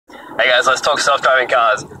Hey guys, let's talk self-driving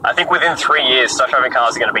cars. I think within 3 years, self-driving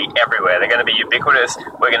cars are going to be everywhere. They're going to be ubiquitous.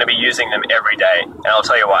 We're going to be using them every day, and I'll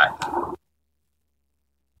tell you why.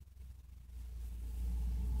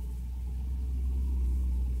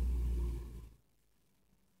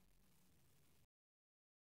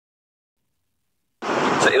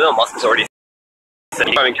 So Elon Musk has already said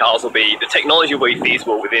self-driving cars the technology will be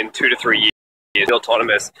feasible within 2 to 3 years. The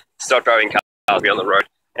autonomous self-driving cars will be on the road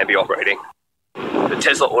and be operating. The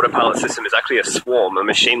Tesla autopilot system is actually a swarm, a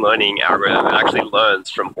machine learning algorithm that actually learns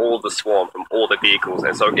from all the swarm, from all the vehicles,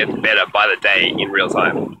 and so it gets better by the day in real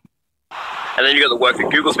time. And then you've got the work that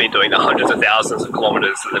Google's been doing, the hundreds of thousands of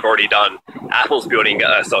kilometers that they've already done. Apple's building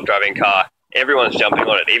a self-driving car. Everyone's jumping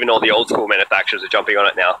on it. Even all the old school manufacturers are jumping on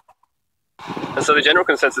it now. And so the general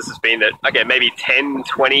consensus has been that, okay, maybe 10,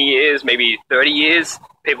 20 years, maybe 30 years,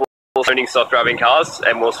 people are owning self-driving cars,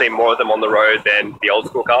 and we'll see more of them on the road than the old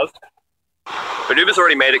school cars. But Uber's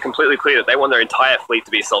already made it completely clear that they want their entire fleet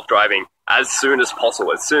to be self-driving as soon as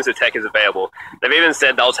possible, as soon as the tech is available. They've even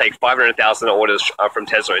said they'll take 500,000 orders from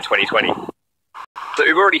Tesla in 2020. So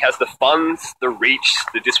Uber already has the funds, the reach,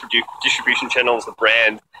 the distribution channels, the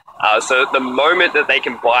brand. So the moment that they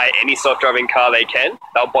can buy any self-driving car they can,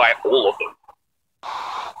 they'll buy all of them.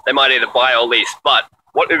 They might either buy or lease, but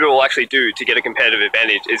what Uber will actually do to get a competitive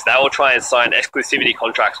advantage is they will try and sign exclusivity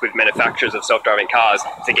contracts with manufacturers of self-driving cars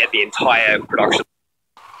to get the entire production.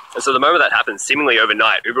 And so the moment that happens, seemingly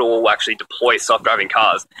overnight, Uber will actually deploy self-driving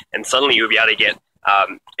cars, and suddenly you'll be able to get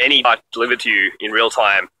any car delivered to you in real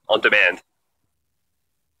time on demand.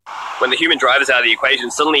 When the human driver's out of the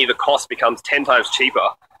equation, suddenly the cost becomes 10 times cheaper,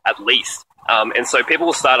 at least. And so people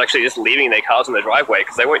will start actually just leaving their cars in the driveway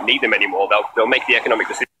because they won't need them anymore. They'll make the economic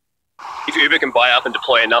decision. If Uber can buy up and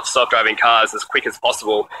deploy enough self-driving cars as quick as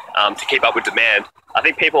possible to keep up with demand, I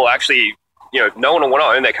think people actually, no one will want to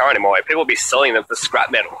own their car anymore. People will be selling them for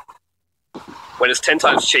scrap metal. When it's 10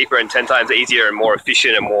 times cheaper and 10 times easier and more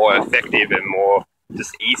efficient and more effective and more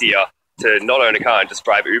just easier to not own a car and just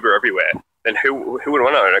drive Uber everywhere, then who would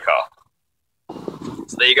want to own a car?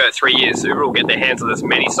 So there you go, 3 years. Uber will get their hands on as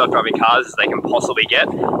many self-driving cars as they can possibly get,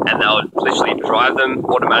 and they'll literally drive them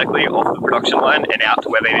automatically off the production line and out to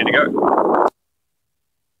where they need to go.